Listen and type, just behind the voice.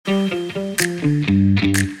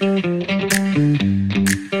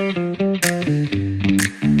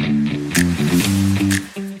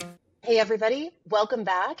everybody. Welcome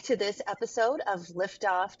back to this episode of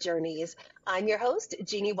Liftoff Journeys. I'm your host,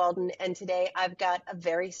 Jeannie Walden, and today I've got a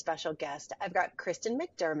very special guest. I've got Kristin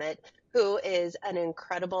MacDermott, who is an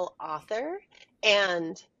incredible author,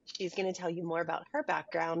 and she's going to tell you more about her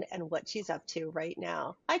background and what she's up to right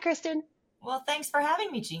now. Hi, Kristin. Well, thanks for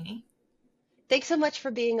having me, Jeannie. Thanks so much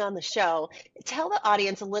for being on the show. Tell the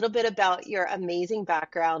audience a little bit about your amazing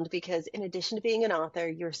background because, in addition to being an author,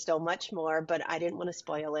 you're so much more, but I didn't want to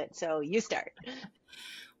spoil it. So you start.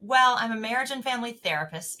 Well, I'm a marriage and family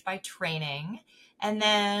therapist by training. And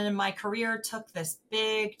then my career took this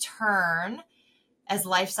big turn, as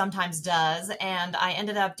life sometimes does. And I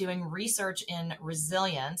ended up doing research in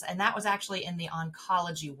resilience. And that was actually in the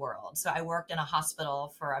oncology world. So I worked in a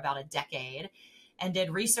hospital for about a decade and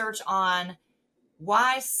did research on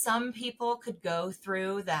why some people could go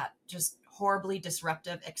through that just horribly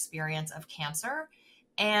disruptive experience of cancer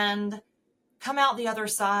and come out the other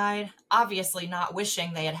side, obviously not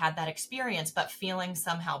wishing they had had that experience, but feeling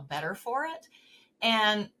somehow better for it.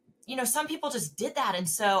 And, some people just did that. And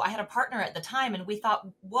so I had a partner at the time and we thought,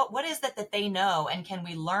 what is that they know? And can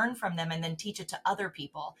we learn from them and then teach it to other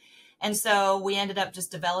people? And so we ended up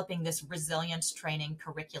just developing this resilience training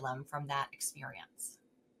curriculum from that experience.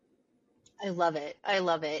 I love it. I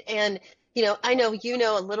love it. And, I know you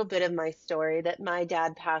know a little bit of my story that my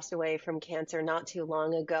dad passed away from cancer not too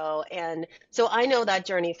long ago. And so I know that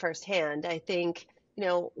journey firsthand. I think,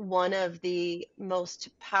 one of the most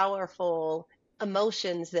powerful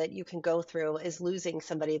emotions that you can go through is losing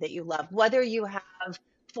somebody that you love, whether you have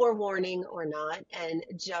forewarning or not. And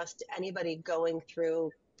just anybody going through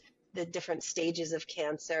the different stages of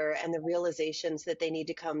cancer and the realizations that they need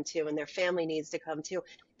to come to and their family needs to come to.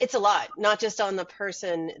 It's a lot, not just on the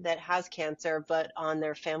person that has cancer, but on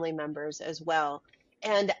their family members as well.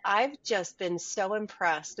 And I've just been so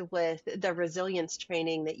impressed with the resilience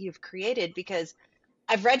training that you've created because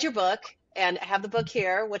I've read your book and I have the book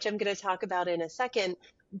here, which I'm going to talk about in a second.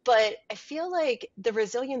 But I feel like the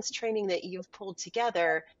resilience training that you've pulled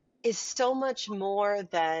together is so much more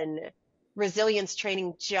than resilience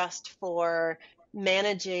training just for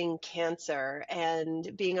managing cancer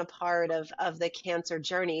and being a part of the cancer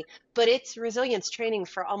journey, but it's resilience training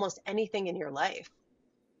for almost anything in your life.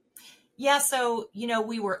 Yeah, so,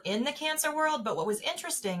 we were in the cancer world, but what was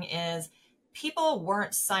interesting is people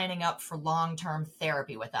weren't signing up for long-term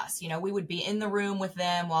therapy with us. We would be in the room with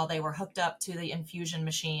them while they were hooked up to the infusion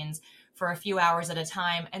machines for a few hours at a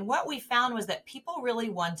time. And what we found was that people really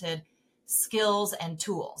wanted skills and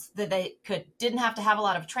tools that they didn't have to have a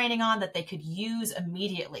lot of training on, that they could use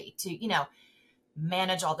immediately to,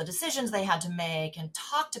 manage all the decisions they had to make and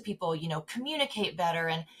talk to people, communicate better.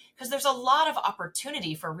 And because there's a lot of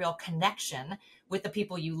opportunity for real connection with the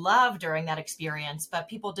people you love during that experience, but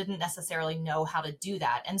people didn't necessarily know how to do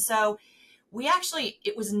that. And so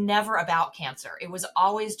it was never about cancer. It was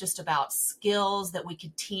always just about skills that we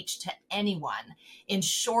could teach to anyone in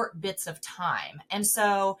short bits of time. And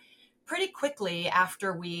so pretty quickly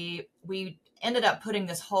after we ended up putting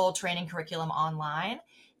this whole training curriculum online,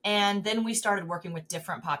 and then we started working with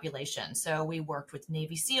different populations. So we worked with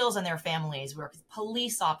Navy SEALs and their families. We worked with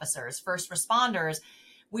police officers, first responders.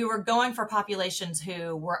 We were going for populations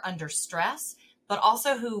who were under stress, but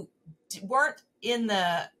also who weren't in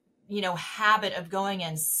the habit of going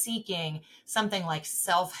and seeking something like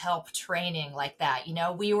self-help training like that.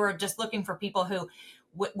 We were just looking for people who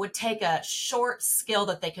would take a short skill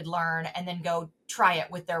that they could learn and then go try it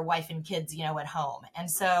with their wife and kids, at home. And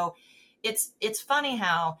so it's funny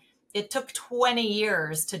how it took 20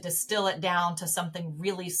 years to distill it down to something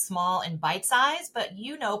really small and bite sized, but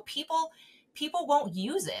people won't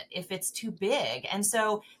use it if it's too big. And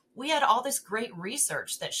so we had all this great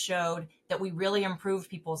research that showed that we really improved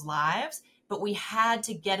people's lives, but we had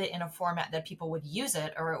to get it in a format that people would use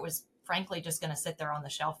it, or it was frankly just going to sit there on the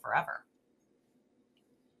shelf forever.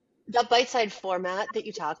 The bite-sized format that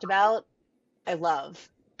you talked about, I love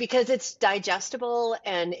because it's digestible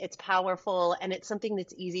and it's powerful and it's something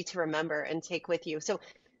that's easy to remember and take with you. So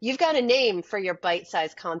you've got a name for your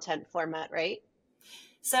bite-sized content format, right?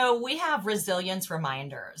 So we have resilience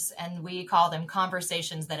reminders and we call them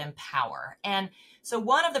conversations that empower. And so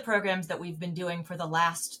one of the programs that we've been doing for the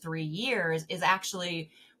last 3 years is actually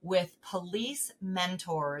with police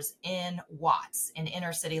mentors in Watts in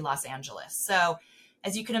inner city Los Angeles. So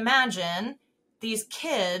as you can imagine, these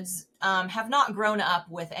kids have not grown up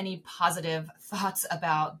with any positive thoughts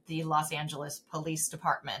about the Los Angeles Police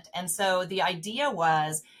Department. And so the idea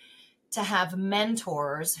was to have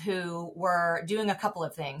mentors who were doing a couple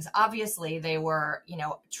of things. Obviously, they were,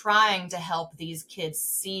 trying to help these kids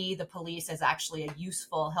see the police as actually a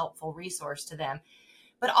useful, helpful resource to them.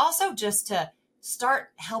 but also just to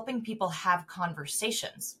start helping people have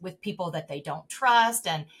conversations with people that they don't trust.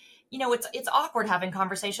 And, it's awkward having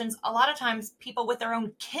conversations. A lot of times people with their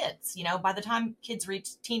own kids, by the time kids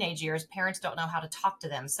reach teenage years, parents don't know how to talk to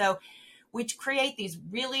them. So we create these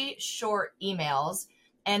really short emails,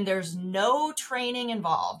 and there's no training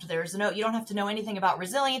involved. You don't have to know anything about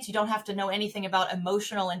resilience. You don't have to know anything about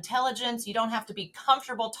emotional intelligence. You don't have to be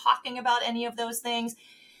comfortable talking about any of those things.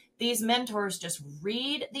 These mentors just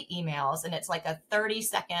read the emails, and it's like a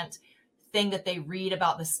 30-second thing that they read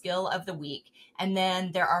about the skill of the week. And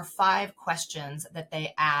then there are 5 questions that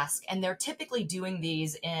they ask. And they're typically doing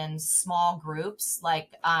these in small groups,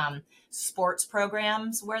 like sports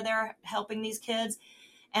programs where they're helping these kids.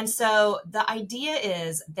 And so the idea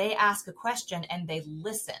is they ask a question and they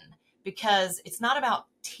listen, because it's not about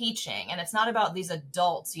teaching, and it's not about these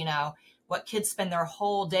adults, what kids spend their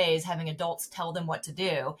whole days having adults tell them what to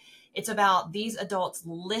do. It's about these adults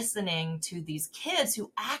listening to these kids who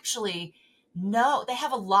actually know they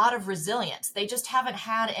have a lot of resilience. They just haven't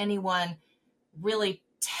had anyone really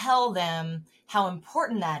tell them how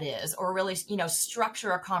important that is, or really,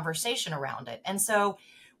 structure a conversation around it. And so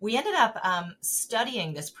we ended up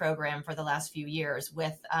studying this program for the last few years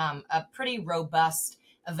with a pretty robust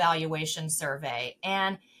evaluation survey.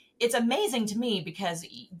 And it's amazing to me because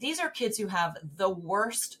these are kids who have the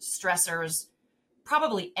worst stressors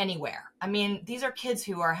probably anywhere. I mean, these are kids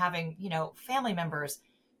who are having, family members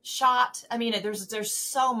shot. I mean, there's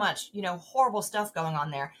so much, horrible stuff going on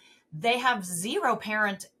there. They have zero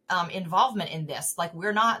parent involvement in this. Like,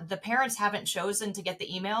 the parents haven't chosen to get the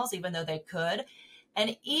emails, even though they could.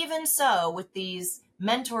 And even so, with these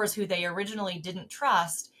mentors who they originally didn't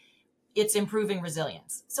trust, it's improving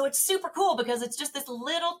resilience. So it's super cool because it's just this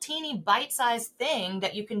little teeny bite-sized thing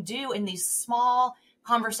that you can do in these small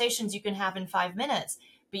conversations you can have in 5 minutes,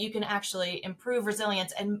 but you can actually improve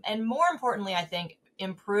resilience. And more importantly, I think,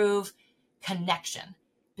 improve connection,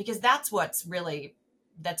 because that's really,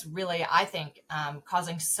 I think,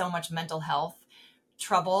 causing so much mental health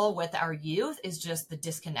trouble with our youth, is just the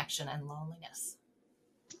disconnection and loneliness.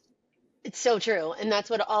 It's so true. And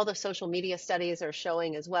that's what all the social media studies are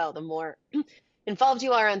showing as well. The more involved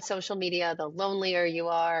you are on social media, the lonelier you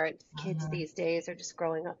are. Kids these days are just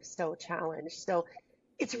growing up so challenged. So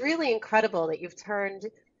it's really incredible that you've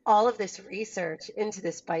turned all of this research into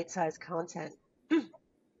this bite-sized content.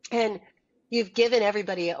 And you've given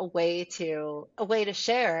everybody a way to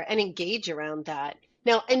share and engage around that.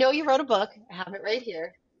 Now, I know you wrote a book. I have it right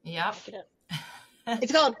here. Yeah.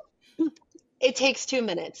 It's called It Takes 2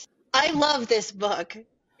 Minutes. I love this book.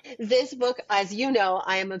 This book, as you know,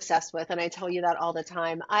 I am obsessed with, and I tell you that all the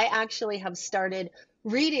time. I actually have started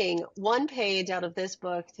reading one page out of this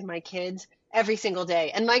book to my kids every single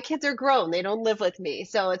day. And my kids are grown. They don't live with me.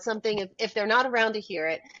 So it's something, if they're not around to hear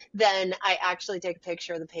it, then I actually take a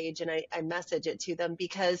picture of the page and I message it to them,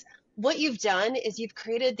 because what you've done is you've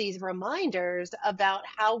created these reminders about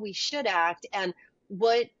how we should act and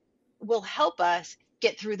what will help us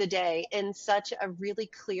get through the day in such a really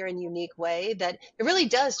clear and unique way that it really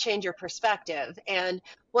does change your perspective. And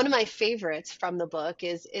one of my favorites from the book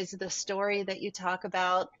is the story that you talk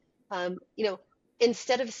about.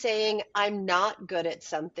 Instead of saying, I'm not good at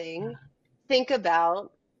something, think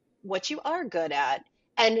about what you are good at,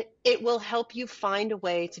 and it will help you find a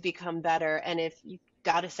way to become better. And if you've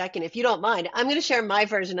got a second, if you don't mind, I'm going to share my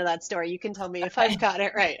version of that story. You can tell me if I've got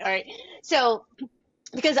it right. All right. So,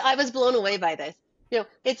 because I was blown away by this.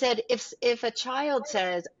 It said if a child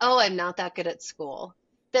says, oh, I'm not that good at school,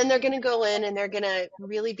 then they're going to go in and they're going to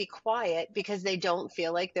really be quiet because they don't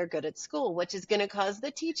feel like they're good at school, which is going to cause the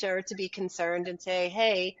teacher to be concerned and say,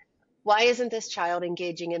 hey, why isn't this child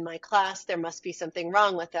engaging in my class? There must be something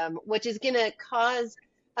wrong with them, which is going to cause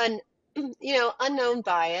an unknown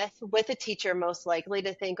bias with a teacher, most likely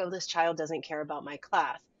to think, oh, this child doesn't care about my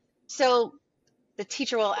class. So the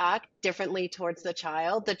teacher will act differently towards the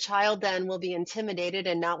child. The child then will be intimidated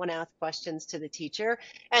and not want to ask questions to the teacher.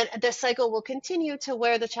 And the cycle will continue to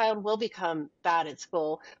where the child will become bad at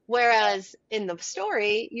school. Whereas in the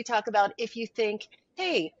story, you talk about if you think,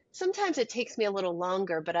 hey, sometimes it takes me a little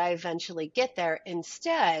longer, but I eventually get there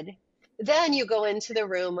instead, then you go into the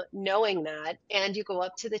room knowing that, and you go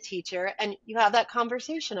up to the teacher and you have that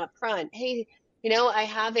conversation up front. Hey, I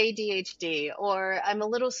have ADHD, or I'm a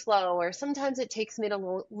little slow, or sometimes it takes me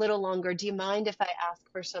a little longer. Do you mind if I ask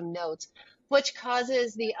for some notes? Which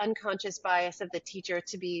causes the unconscious bias of the teacher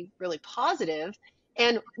to be really positive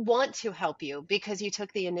and want to help you because you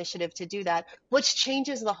took the initiative to do that, which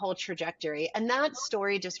changes the whole trajectory. And that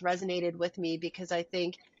story just resonated with me because I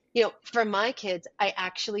think, for my kids, I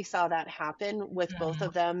actually saw that happen with both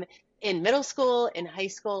of them. in middle school, in high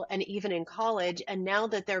school, and even in college. And now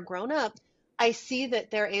that they're grown up, I see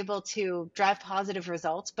that they're able to drive positive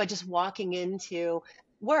results by just walking into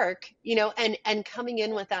work, and coming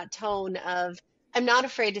in with that tone of, I'm not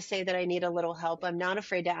afraid to say that I need a little help. I'm not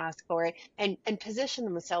afraid to ask for it, and position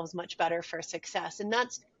themselves much better for success. And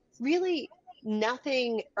that's really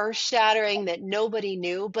nothing earth shattering that nobody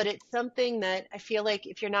knew, but it's something that I feel like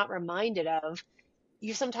if you're not reminded of,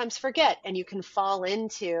 you sometimes forget and you can fall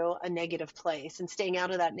into a negative place, and staying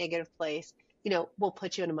out of that negative place, will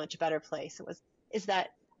put you in a much better place. Is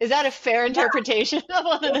that is that a fair interpretation of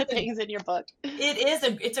one of the things in your book?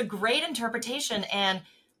 It's a great interpretation. And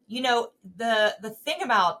the thing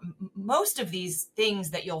about most of these things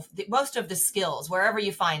that most of the skills, wherever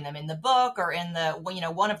you find them in the book or in the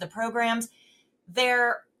one of the programs,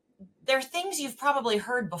 they're things you've probably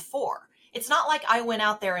heard before. It's not like I went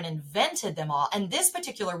out there and invented them all. And this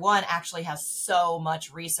particular one actually has so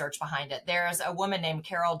much research behind it. There's a woman named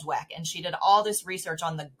Carol Dweck, and she did all this research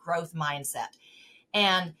on the growth mindset.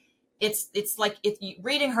 And it's like, if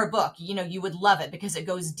reading her book, you would love it because it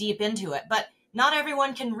goes deep into it. But not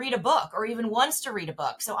everyone can read a book or even wants to read a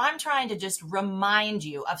book. So I'm trying to just remind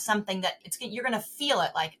you of something that you're going to feel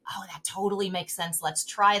it like, oh, that totally makes sense. Let's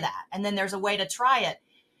try that. And then there's a way to try it,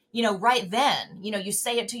 right then. You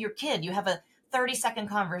say it to your kid, you have a 30-second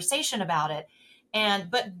conversation about it.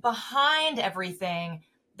 But behind everything,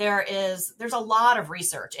 there's a lot of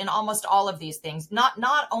research in almost all of these things,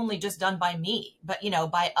 not only just done by me, but,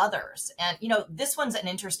 by others. And, this one's an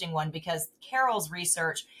interesting one because Carol's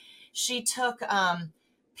research, she took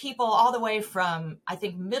people all the way from, I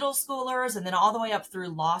think, middle schoolers and then all the way up through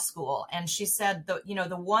law school. And she said,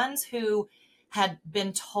 the ones who had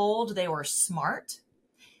been told they were smart,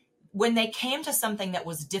 when they came to something that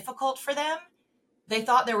was difficult for them, they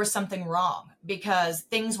thought there was something wrong because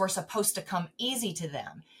things were supposed to come easy to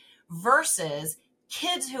them, versus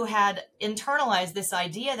kids who had internalized this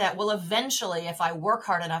idea that, well, eventually, if I work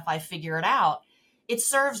hard enough, I figure it out. It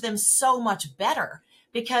serves them so much better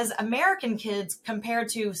because American kids, compared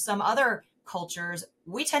to some other cultures,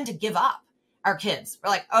 we tend to give up our kids. We're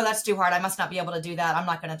like, oh, that's too hard. I must not be able to do that. I'm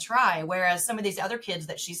not going to try. Whereas some of these other kids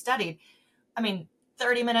that she studied,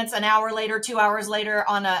 30 minutes, an hour later, 2 hours later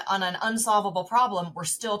on an unsolvable problem, we're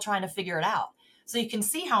still trying to figure it out. So you can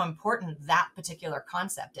see how important that particular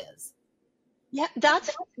concept is. Yeah,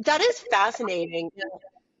 that is fascinating.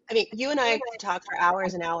 You and I could talk for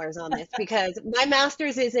hours and hours on this because my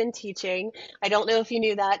master's is in teaching. I don't know if you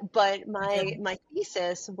knew that, but my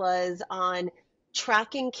thesis was on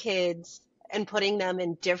tracking kids and putting them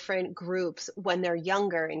in different groups when they're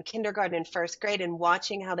younger, in kindergarten and first grade, and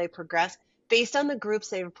watching how they progress based on the groups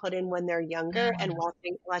they were put in when they're younger, and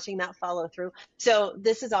watching that follow through. So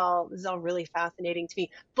this is all really fascinating to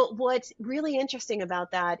me. But what's really interesting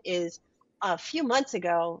about that is a few months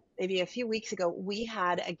ago, maybe a few weeks ago, we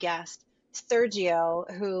had a guest,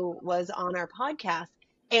 Sergio, who was on our podcast,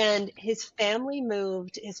 and his family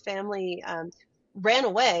ran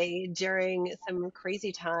away during some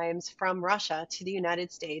crazy times from Russia to the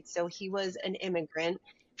United States. So he was an immigrant,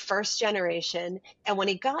 first generation. And when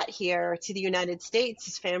he got here to the United States,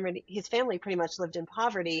 his family pretty much lived in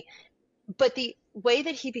poverty. But the way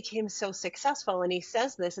that he became so successful, and he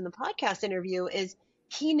says this in the podcast interview, is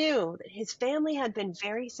he knew that his family had been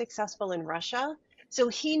very successful in Russia. So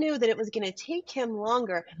he knew that it was going to take him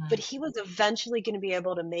longer, but he was eventually going to be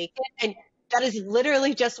able to make it. And that is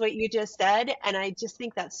literally just what you just said. And I just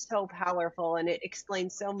think that's so powerful. And it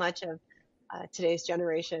explains so much of today's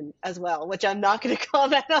generation as well, which I'm not going to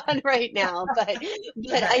comment on right now, but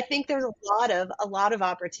I think there's a lot of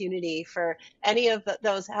opportunity for any of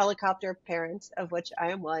those helicopter parents, of which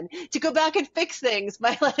I am one, to go back and fix things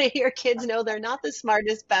by letting your kids know they're not the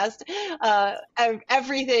smartest, best,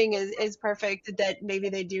 everything is perfect, that maybe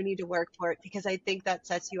they do need to work for it, because I think that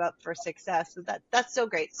sets you up for success. So that's so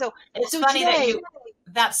great. So it's funny today,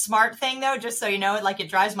 that smart thing though, just so you know, it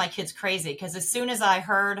drives my kids crazy, because as soon as I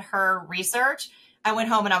heard her research, I went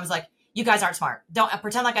home and I was like, you guys aren't smart. Don't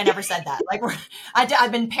pretend like I never said that.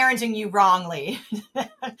 I've been parenting you wrongly.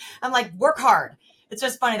 I'm like, work hard. It's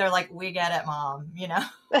just funny. They're like, we get it, Mom,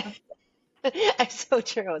 It's so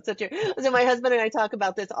true. It's so true. So my husband and I talk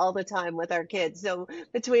about this all the time with our kids. So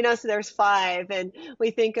between us, there's 5, and we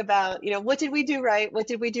think about, what did we do right? What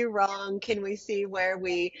did we do wrong? Can we see where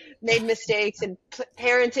we made mistakes and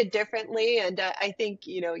parented differently? And I think,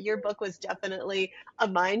 your book was definitely a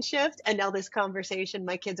mind shift. And now this conversation,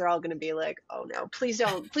 my kids are all going to be like, oh no, please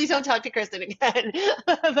don't talk to Kristin again.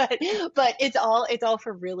 but it's all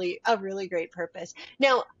for a really great purpose.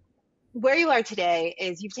 Now, where you are today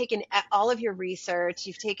is you've taken all of your research,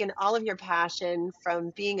 you've taken all of your passion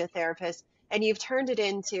from being a therapist, and you've turned it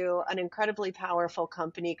into an incredibly powerful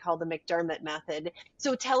company called the MacDermott Method.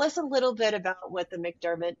 So tell us a little bit about what the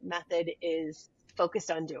MacDermott Method is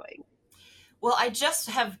focused on doing. Well, I just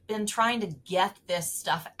have been trying to get this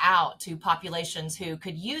stuff out to populations who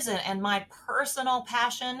could use it. And my personal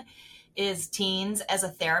passion is teens. As a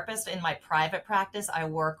therapist in my private practice, I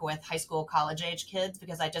work with high school, college age kids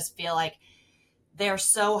because I just feel like they're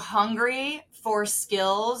so hungry for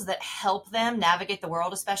skills that help them navigate the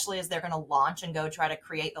world, especially as they're going to launch and go try to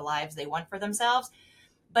create the lives they want for themselves.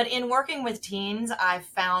 But in working with teens, I've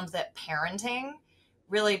found that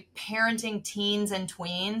really parenting teens and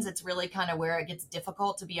tweens, it's really kind of where it gets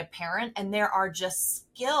difficult to be a parent. And there are just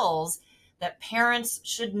skills that parents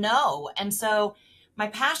should know. And so my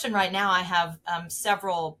passion right now, I have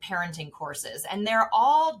several parenting courses, and they're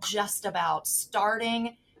all just about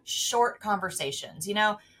starting short conversations.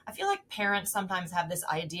 I feel like parents sometimes have this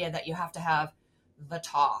idea that you have to have the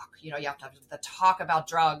talk. You have to have the talk about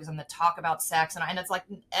drugs and the talk about sex. And it's like,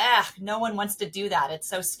 no one wants to do that. It's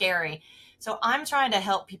so scary. So I'm trying to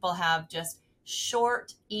help people have just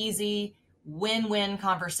short, easy, win-win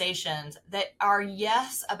conversations that are,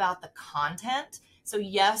 yes, about the content. So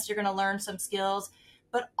yes, you're going to learn some skills,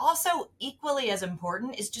 but also equally as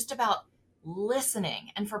important is just about listening.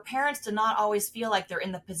 And for parents to not always feel like they're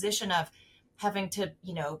in the position of having to,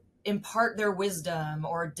 impart their wisdom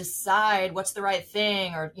or decide what's the right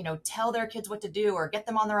thing or, tell their kids what to do or get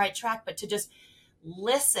them on the right track, but to just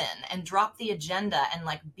listen and drop the agenda and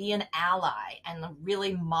like be an ally and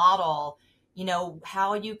really model,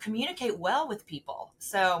 how you communicate well with people.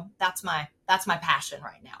 So that's my passion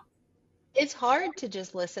right now. It's hard to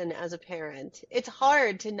just listen as a parent. It's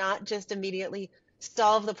hard to not just immediately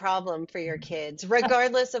solve the problem for your kids,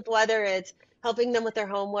 regardless of whether it's helping them with their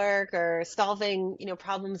homework or solving,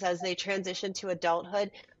 problems as they transition to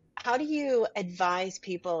adulthood. How do you advise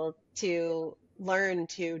people to learn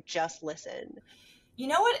to just listen? You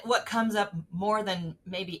know what comes up more than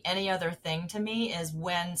maybe any other thing to me is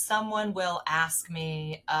when someone will ask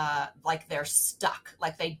me, like they're stuck,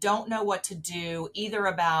 like they don't know what to do, either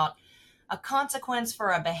about a consequence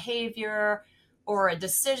for a behavior or a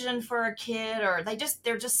decision for a kid, or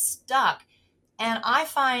they're just stuck. And I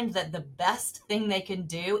find that the best thing they can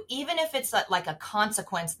do, even if it's like a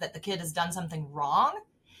consequence that the kid has done something wrong,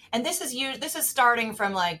 and this is starting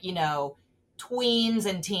from like, tweens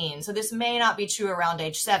and teens. So this may not be true around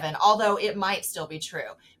age 7, although it might still be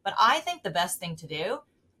true. But I think the best thing to do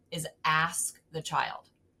is ask the child.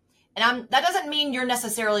 And that doesn't mean you're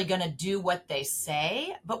necessarily going to do what they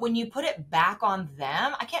say, but when you put it back on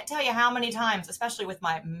them, I can't tell you how many times, especially with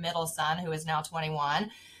my middle son, who is now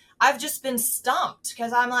 21, I've just been stumped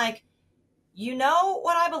because I'm like, you know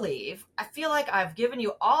what I believe. I feel like I've given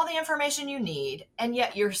you all the information you need, and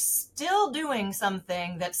yet you're still doing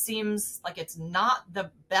something that seems like it's not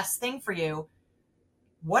the best thing for you.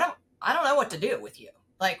 I don't know what to do with you.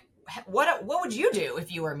 Like, what would you do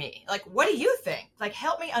if you were me? Like, what do you think? Like,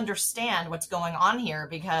 help me understand what's going on here,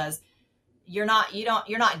 because you're not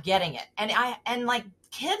getting it. And like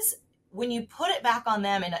kids, when you put it back on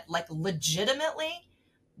them and like legitimately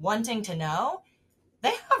wanting to know,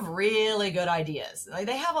 they have really good ideas. Like,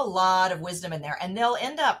 they have a lot of wisdom in there, and they'll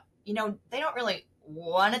end up, they don't really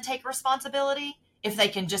want to take responsibility if they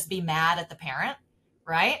can just be mad at the parent,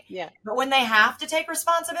 right? Yeah. But when they have to take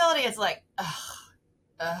responsibility, it's like,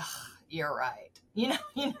 ugh, you're right. You know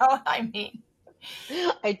what I mean?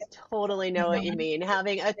 I totally know what you mean.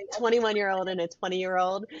 Having a 21-year-old and a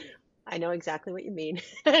 20-year-old, I know exactly what you mean.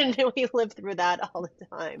 And we live through that all the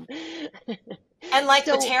time. And like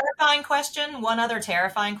So, the terrifying question, one other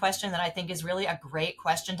terrifying question that I think is really a great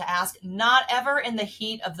question to ask, not ever in the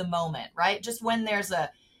heat of the moment, right? Just when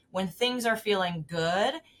when things are feeling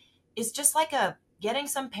good, is just like getting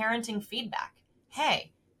some parenting feedback.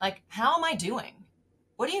 Hey, like, how am I doing?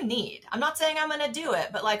 What do you need? I'm not saying I'm going to do it,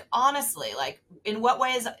 but like, honestly, like, in what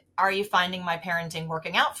ways are you finding my parenting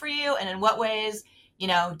working out for you? And in what ways,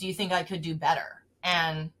 do you think I could do better?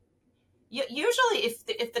 And usually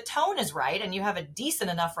if the tone is right and you have a decent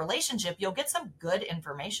enough relationship, you'll get some good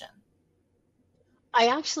information. I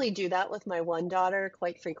actually do that with my one daughter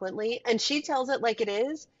quite frequently, and she tells it like it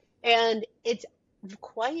is, and it's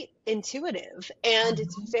quite intuitive and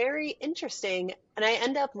it's Mhm. very interesting. And I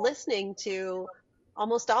end up listening to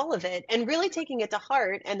almost all of it and really taking it to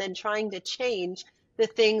heart and then trying to change the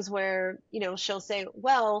things where, she'll say,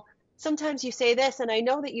 well, sometimes you say this and I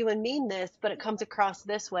know that you would mean this, but it comes across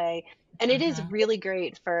this way. And it is Mhm. really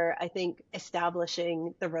great for, I think,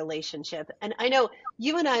 establishing the relationship. And I know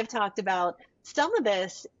you and I have talked about some of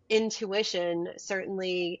this intuition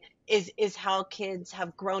certainly is how kids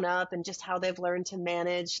have grown up and just how they've learned to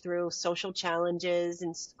manage through social challenges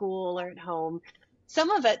in school or at home. Some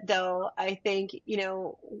of it, though, I think,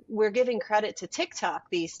 we're giving credit to TikTok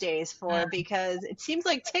these days for, because it seems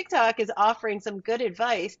like TikTok is offering some good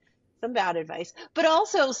advice, some bad advice, but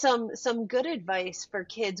also some good advice for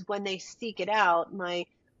kids when they seek it out. My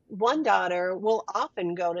one daughter will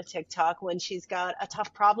often go to TikTok when she's got a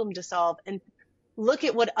tough problem to solve and look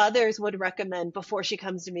at what others would recommend before she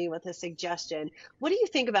comes to me with a suggestion. What do you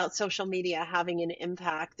think about social media having an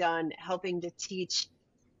impact on helping to teach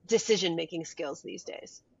decision-making skills these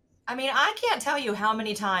days? I mean, I can't tell you how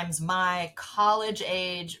many times my college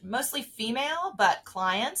age, mostly female, but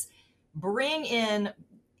clients bring in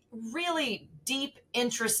really deep,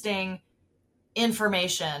 interesting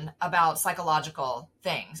information about psychological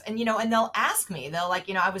things. And, and they'll ask me, they'll like,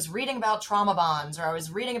 I was reading about trauma bonds, or I was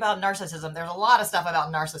reading about narcissism. There's a lot of stuff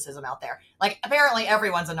about narcissism out there. Like, apparently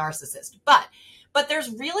everyone's a narcissist, but there's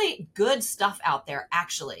really good stuff out there,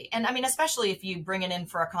 actually. And I mean, especially if you bring it in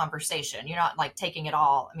for a conversation, you're not like taking it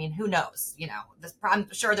all. I mean, who knows? I'm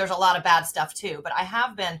sure there's a lot of bad stuff too, but I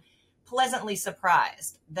have been pleasantly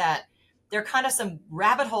surprised that there are kind of some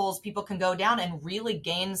rabbit holes people can go down and really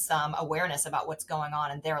gain some awareness about what's going on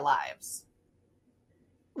in their lives.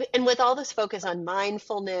 And with all this focus on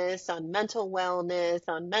mindfulness, on mental wellness,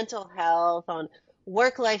 on mental health, on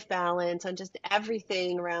work-life balance, on just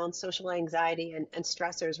everything around social anxiety and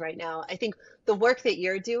stressors right now, I think the work that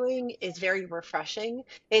you're doing is very refreshing.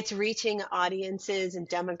 It's reaching audiences and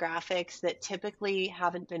demographics that typically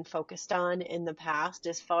haven't been focused on in the past,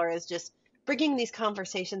 as far as just bringing these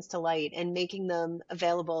conversations to light and making them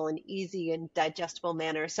available in easy and digestible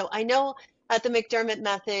manner. So I know at the MacDermott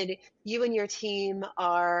Method, you and your team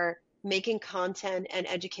are making content and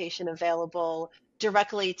education available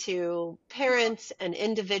directly to parents and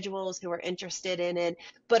individuals who are interested in it,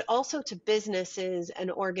 but also to businesses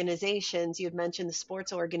and organizations. You've mentioned the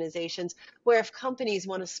sports organizations, where if companies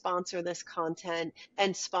want to sponsor this content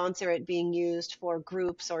and sponsor it being used for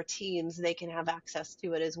groups or teams, they can have access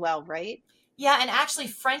to it as well, right? Yeah, and actually,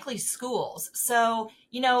 frankly, schools. So,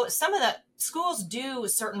 some of the schools do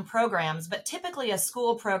certain programs, but typically a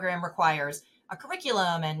school program requires a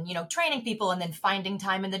curriculum and, training people and then finding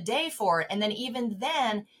time in the day for it. And then even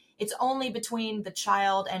then, it's only between the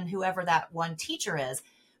child and whoever that one teacher is.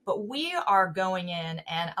 But we are going in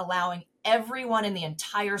and allowing everyone in the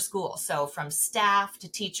entire school, so from staff to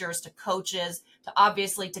teachers to coaches to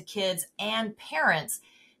obviously to kids and parents,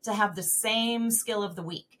 to have the same skill of the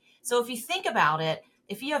week. So if you think about it,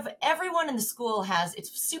 if you have everyone in the school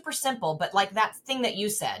it's super simple, but like that thing that you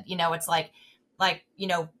said, it's like,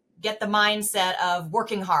 get the mindset of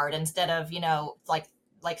working hard instead of,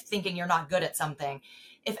 like thinking you're not good at something.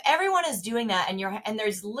 If everyone is doing that and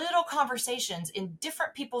there's little conversations in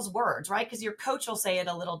different people's words, right? Because your coach will say it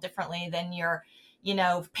a little differently than your,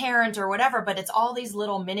 parent or whatever, but it's all these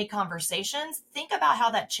little mini conversations. Think about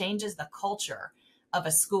how that changes the culture of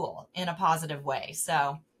a school in a positive way.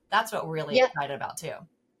 So that's what we're really excited about too.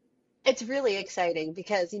 It's really exciting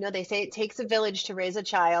because, they say it takes a village to raise a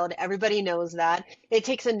child. Everybody knows that. It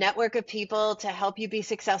takes a network of people to help you be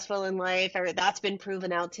successful in life, or that's been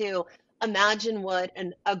proven out too. Imagine what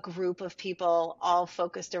a group of people all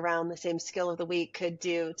focused around the same skill of the week could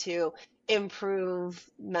do to improve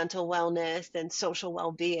mental wellness and social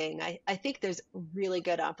well-being. I think there's really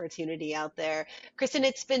good opportunity out there. Kristin,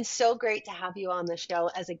 it's been so great to have you on the show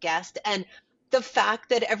as a guest. And the fact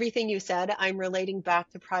that everything you said, I'm relating back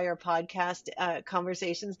to prior podcast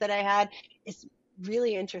conversations that I had, is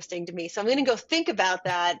really interesting to me. So I'm going to go think about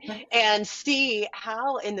that and see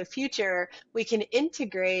how in the future we can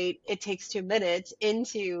integrate It Takes 2 Minutes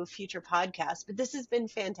into future podcasts. But this has been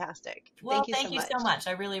fantastic. Well, thank you so much.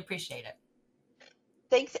 I really appreciate it.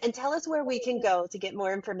 Thanks. And tell us where we can go to get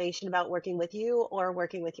more information about working with you or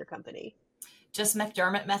working with your company. Just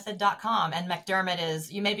MacDermottMethod.com. And MacDermott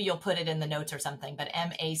is, maybe you'll put it in the notes or something, but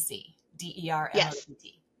MacDermott. Yes.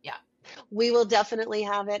 Yeah. We will definitely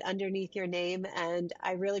have it underneath your name. And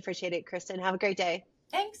I really appreciate it, Kristin. Have a great day.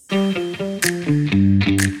 Thanks.